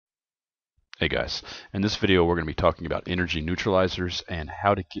Hey guys, in this video we're going to be talking about energy neutralizers and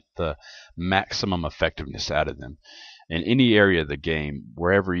how to get the maximum effectiveness out of them. In any area of the game,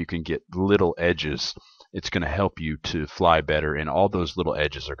 wherever you can get little edges, it's going to help you to fly better, and all those little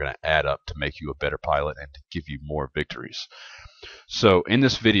edges are going to add up to make you a better pilot and to give you more victories. So in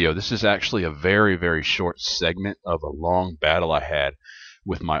this video, this is actually a very short segment of a long battle I had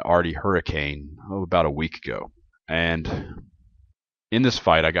with my Arty Hurricane about a week ago. And in this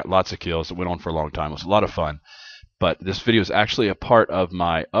fight, I got lots of kills. It went on for a long time. It was a lot of fun. But this video is actually a part of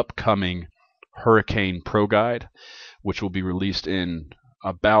my upcoming Hurricane Pro Guide, which will be released in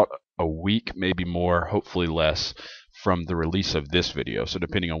about a week, maybe more, hopefully less, from the release of this video. So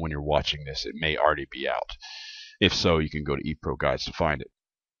depending on when you're watching this, it may already be out. If so, you can go to ePro Guides to find it.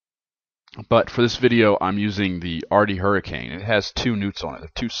 But for this video, I'm using the Arty Hurricane. It has two neuts on it. They're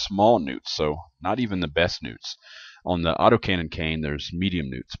two small neuts, so not even the best neuts. On the autocannon cane, there's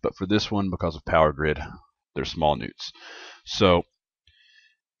medium neuts, but for this one, because of power grid, they're small neuts. So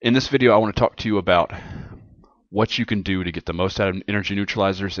in this video, I want to talk to you about what you can do to get the most out of energy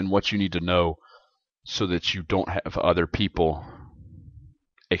neutralizers and what you need to know so that you don't have other people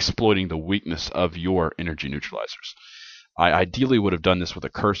exploiting the weakness of your energy neutralizers. I ideally would have done this with a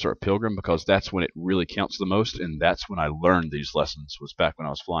curse or a pilgrim, because that's when it really counts the most, and that's when I learned these lessons, was back when I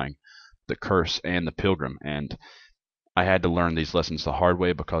was flying the curse and the pilgrim. And I had to learn these lessons the hard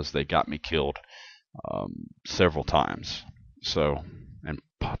way because they got me killed several times. So, and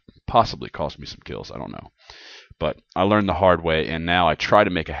possibly cost me some kills, I don't know. But I learned the hard way, and now I try to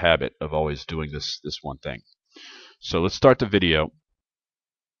make a habit of always doing this one thing. So let's start the video.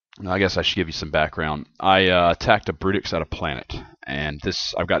 I guess I should give you some background. I attacked a Brutix at a planet, and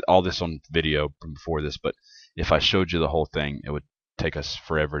I've got all this on video from before this, but if I showed you the whole thing, it would take us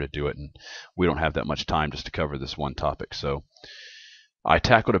forever to do it, and we don't have that much time just to cover this one topic. So I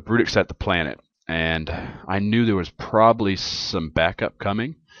tackled a Brutix at the planet, and I knew there was probably some backup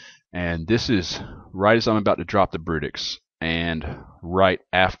coming, and this is right as I'm about to drop the Brutix and right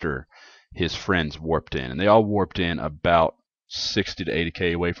after his friends warped in, and they all warped in about 60 to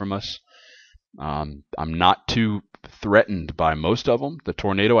 80k away from us. I'm not too threatened by most of them. The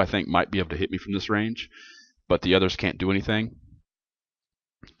tornado, I think, might be able to hit me from this range, but the others can't do anything.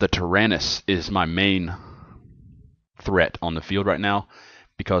 The Tyrannus is my main threat on the field right now,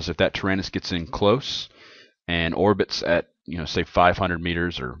 because if that Tyrannus gets in close and orbits at, say 500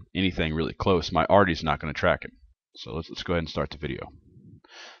 meters or anything really close, my Arty's not going to track him. So let's go ahead and start the video.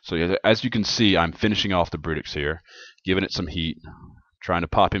 So yeah, as you can see, I'm finishing off the Brutix here, giving it some heat, trying to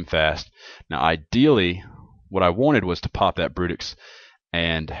pop him fast. Now ideally, what I wanted was to pop that Brutix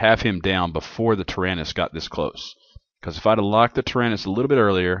and have him down before the Tyrannus got this close. Because if I'd have locked the Tyrannus a little bit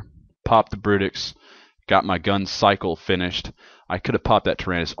earlier, popped the Brutix, got my gun cycle finished, I could have popped that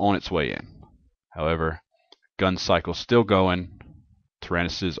Tyrannus on its way in. However, gun cycle's still going,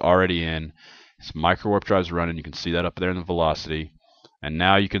 Tyrannus is already in, his micro warp drive's running, you can see that up there in the velocity, and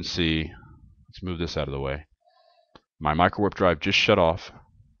now you can see, let's move this out of the way, my micro warp drive just shut off,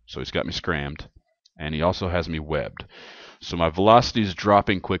 so he's got me scrammed, and he also has me webbed. So my velocity is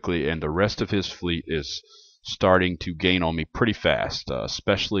dropping quickly, and the rest of his fleet is starting to gain on me pretty fast,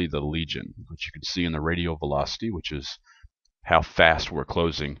 especially the Legion, which you can see in the radial velocity, which is how fast we're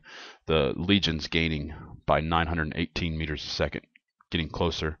closing. The Legion's gaining by 918 meters a second, getting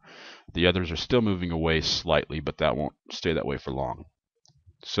closer. The others are still moving away slightly, but that won't stay that way for long.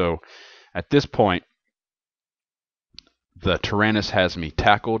 So at this point, the Tyrannus has me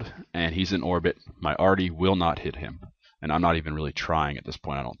tackled, and he's in orbit. My Arty will not hit him, and I'm not even really trying at this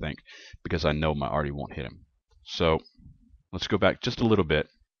point, I don't think, because I know my Arty won't hit him. So let's go back just a little bit,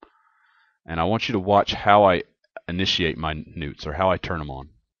 and I want you to watch how I initiate my neuts, or how I turn them on.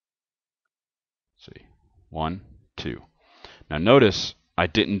 Let's see, 1, 2. Now notice I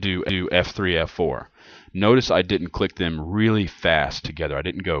didn't do F3, F4. Notice I didn't click them really fast together. I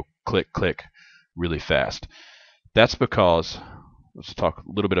didn't go click, click really fast. That's because, let's talk a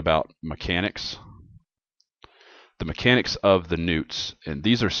little bit about mechanics. The mechanics of the neuts, and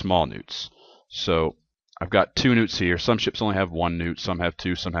these are small neuts. So I've got two neuts here. Some ships only have one neut, some have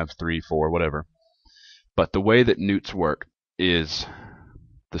two, some have 3, 4, whatever. But the way that neuts work is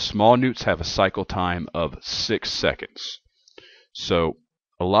the small neuts have a cycle time of 6 seconds. So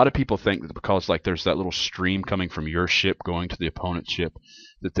a lot of people think that because there's that little stream coming from your ship going to the opponent's ship,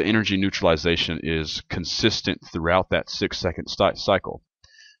 that the energy neutralization is consistent throughout that 6-second cycle.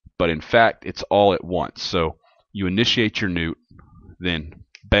 But in fact, it's all at once. So you initiate your neut, then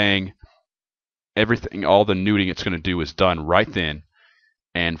bang, everything, all the neuting it's going to do is done right then,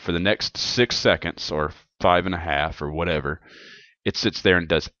 and for the next 6 seconds or 5.5 or whatever, it sits there and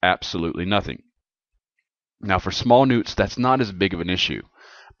does absolutely nothing. Now for small neuts, that's not as big of an issue.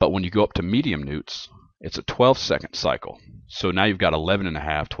 But when you go up to medium neuts, it's a 12-second cycle. So now you've got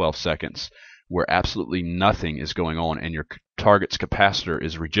 11.5, 12 seconds where absolutely nothing is going on and your target's capacitor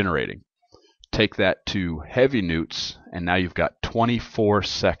is regenerating. Take that to heavy neuts, and now you've got 24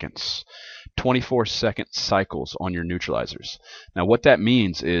 seconds. 24-second cycles on your neutralizers. Now what that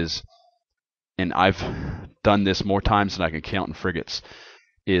means is, and I've done this more times than I can count in frigates,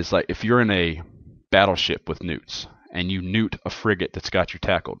 is like if you're in a battleship with neuts and you neut a frigate that's got you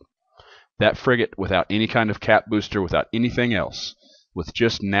tackled, that frigate without any kind of cap booster, without anything else, with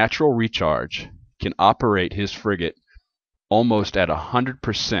just natural recharge, can operate his frigate almost at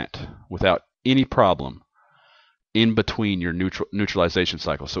 100% without any problem in between your neutralization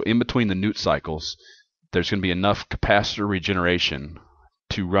cycles. So in between the neut cycles, there's going to be enough capacitor regeneration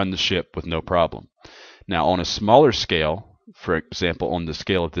to run the ship with no problem. Now on a smaller scale, for example on the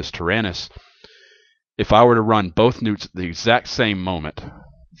scale of this Tyrannus, if I were to run both neuts at the exact same moment,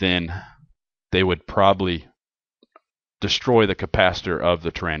 then they would probably destroy the capacitor of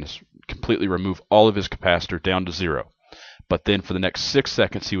the Tyrannus, completely remove all of his capacitor down to 0. But then for the next 6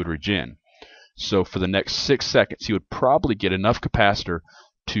 seconds he would regen. So for the next 6 seconds he would probably get enough capacitor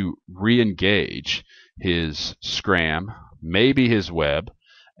to re-engage his scram, maybe his web,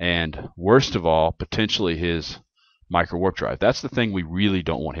 and worst of all, potentially his micro warp drive. That's the thing we really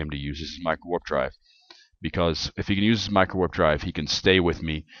don't want him to use, is his micro warp drive. Because if he can use his micro warp drive, he can stay with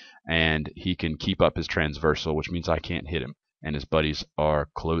me and he can keep up his transversal, which means I can't hit him and his buddies are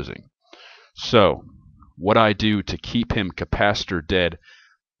closing. So what I do to keep him capacitor dead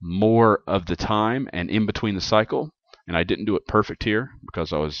more of the time and in between the cycle, and I didn't do it perfect here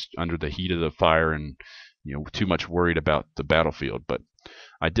because I was under the heat of the fire and too much worried about the battlefield, but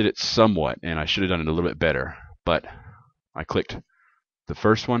I did it somewhat, and I should have done it a little bit better. But I clicked the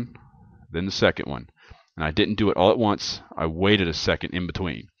first one, then the second one, and I didn't do it all at once. I waited a second in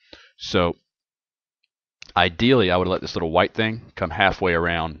between. So ideally I would let this little white thing come halfway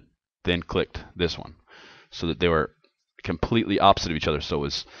around, then clicked this one, so that they were completely opposite of each other. So it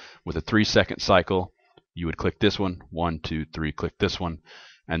was with a 3-second cycle, you would click this one, 1, 2, 3, click this one,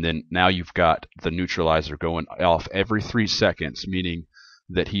 and then now you've got the neutralizer going off every 3 seconds, meaning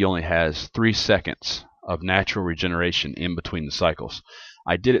that he only has 3 seconds of natural regeneration in between the cycles.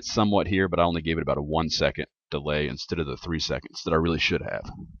 I did it somewhat here, but I only gave it about a 1-second delay instead of the 3 seconds that I really should have.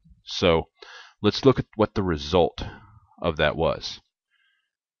 So let's look at what the result of that was.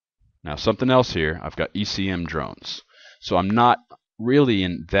 Now something else here, I've got ECM drones. So I'm not really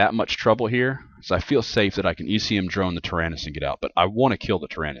in that much trouble here, so I feel safe that I can ECM drone the Tyrannus and get out, but I want to kill the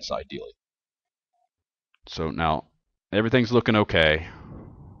Tyrannus ideally. So now everything's looking okay.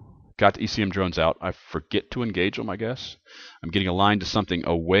 Got the ECM drones out. I forget to engage them, I guess. I'm getting aligned to something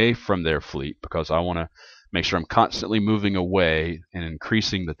away from their fleet because I want to make sure I'm constantly moving away and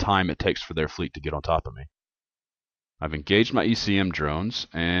increasing the time it takes for their fleet to get on top of me. I've engaged my ECM drones,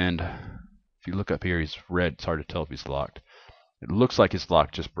 and if you look up here, he's red. It's hard to tell if he's locked. It looks like his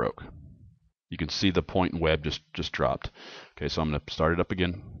lock just broke. You can see the point and web just dropped. Okay, so I'm going to start it up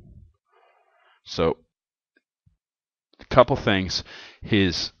again. So a couple things.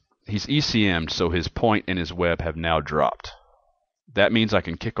 He's ECM'd, so his point and his web have now dropped. That means I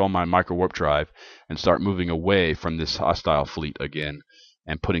can kick on my micro warp drive and start moving away from this hostile fleet again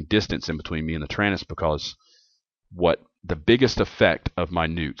and putting distance in between me and the Tyrannus, because what the biggest effect of my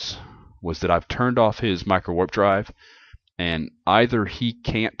neuts was that I've turned off his micro warp drive, and either he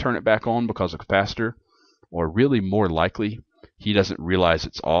can't turn it back on because of capacitor, or really more likely he doesn't realize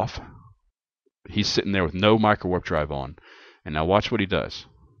it's off. He's sitting there with no micro warp drive on, and now watch what he does.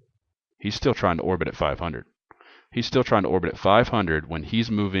 He's still trying to orbit at 500. He's still trying to orbit at 500 when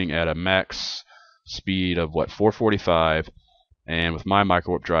he's moving at a max speed of what, 445, and with my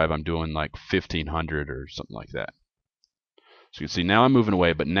micro warp drive I'm doing like 1500 or something like that. So you can see now I'm moving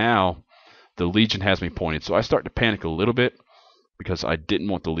away, but now the Legion has me pointed. So I start to panic a little bit because I didn't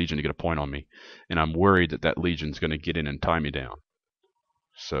want the Legion to get a point on me, and I'm worried that that Legion's going to get in and tie me down.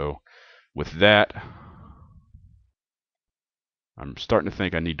 So with that, I'm starting to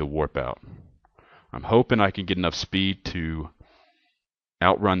think I need to warp out. I'm hoping I can get enough speed to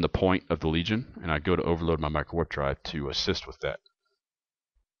outrun the point of the Legion, and I go to overload my micro warp drive to assist with that.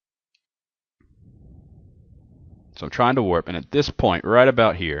 So I'm trying to warp, and at this point, right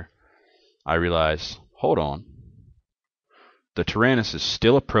about here, I realize, hold on, the Tyrannus is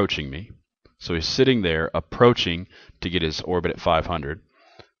still approaching me. So he's sitting there approaching to get his orbit at 500.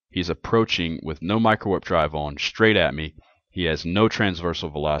 He's approaching with no micro warp drive on, straight at me. He has no transversal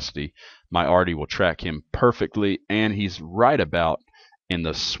velocity. my arty will track him perfectly, and he's right about in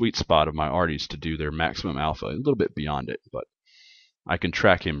the sweet spot of my arties to do their maximum alpha, a little bit beyond it, but I can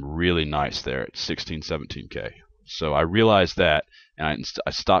track him really nice there at 16, 17K. So I realized that, and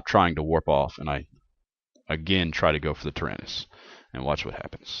I stopped trying to warp off, and I again try to go for the Tyrannus. And watch what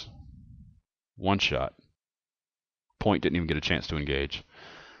happens. One shot. Point didn't even get a chance to engage.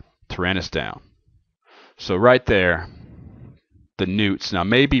 Tyrannus down. So right there, the Neuts, now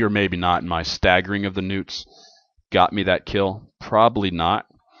maybe or maybe not, my staggering of the Neuts got me that kill. Probably not.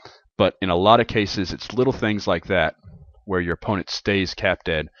 But in a lot of cases, it's little things like that where your opponent stays cap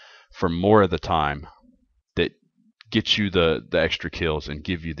dead for more of the time that get you the extra kills and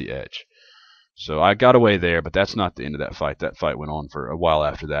give you the edge. So I got away there, but that's not the end of that fight. That fight went on for a while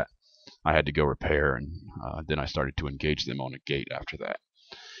after that. I had to go repair, and then I started to engage them on a gate after that.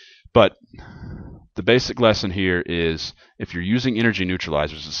 But the basic lesson here is if you're using energy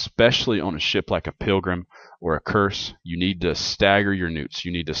neutralizers, especially on a ship like a Pilgrim or a Curse, you need to stagger your neuts.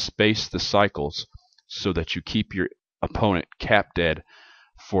 You need to space the cycles so that you keep your opponent cap dead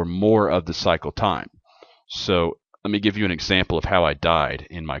for more of the cycle time. So let me give you an example of how I died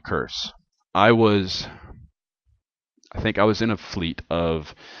in my Curse. I think I was in a fleet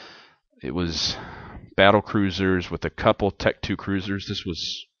of, it was battle cruisers with a couple Tech 2 cruisers. This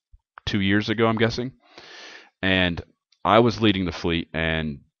was 2 years ago, I'm guessing. And I was leading the fleet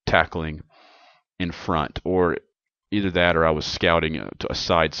and tackling in front, or either that or I was scouting a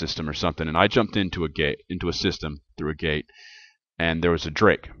side system or something. And I jumped into a system through a gate, and there was a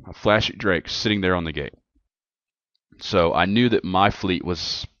Drake, a flashy Drake, sitting there on the gate. So I knew that my fleet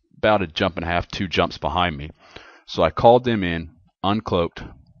was about a jump and a half, 2 jumps behind me. So I called them in,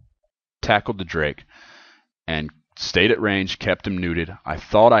 uncloaked, tackled the Drake, and stayed at range, kept him neuted. I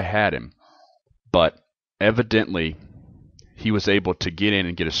thought I had him, but evidently he was able to get in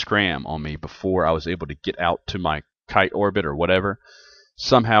and get a scram on me before I was able to get out to my kite orbit or whatever.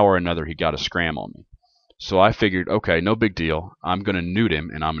 Somehow or another he got a scram on me. So I figured, okay, no big deal. I'm going to neut him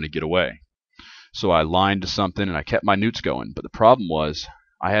and I'm going to get away. So I lined to something and I kept my neuts going. But the problem was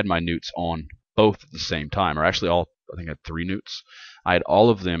I had my neuts on both at the same time, or actually I think I had 3 neuts. I had all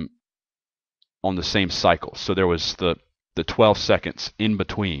of them on the same cycle. So there was the 12 seconds in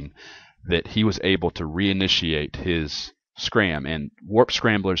between that he was able to reinitiate his scram. And warp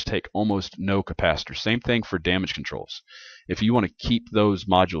scramblers take almost no capacitor. Same thing for damage controls. If you want to keep those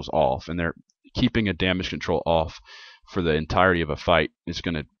modules off, and they're keeping a damage control off for the entirety of a fight, is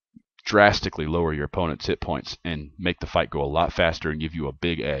going to drastically lower your opponent's hit points and make the fight go a lot faster and give you a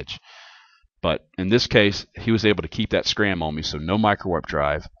big edge. But in this case, he was able to keep that scram on me, so no micro warp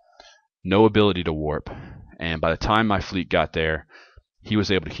drive, no ability to warp, and by the time my fleet got there, he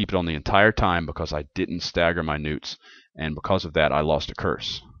was able to keep it on the entire time because I didn't stagger my neuts, and because of that I lost a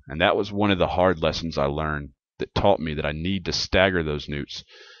Curse. And that was one of the hard lessons I learned that taught me that I need to stagger those neuts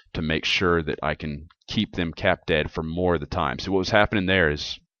to make sure that I can keep them cap dead for more of the time. So what was happening there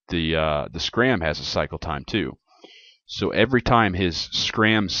is the scram has a cycle time too. So every time his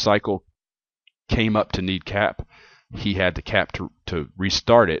scram cycle came up to need cap, he had the cap to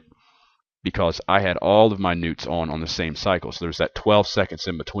restart it, because I had all of my neuts on the same cycle. So there's that 12 seconds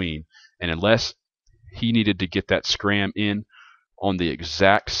in between, and unless he needed to get that scram in on the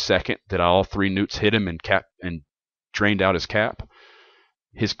exact second that all 3 neuts hit him and drained out his cap,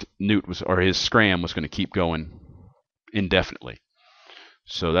 his scram was going to keep going indefinitely.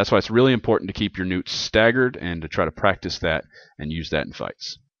 So that's why it's really important to keep your neuts staggered and to try to practice that and use that in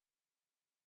fights.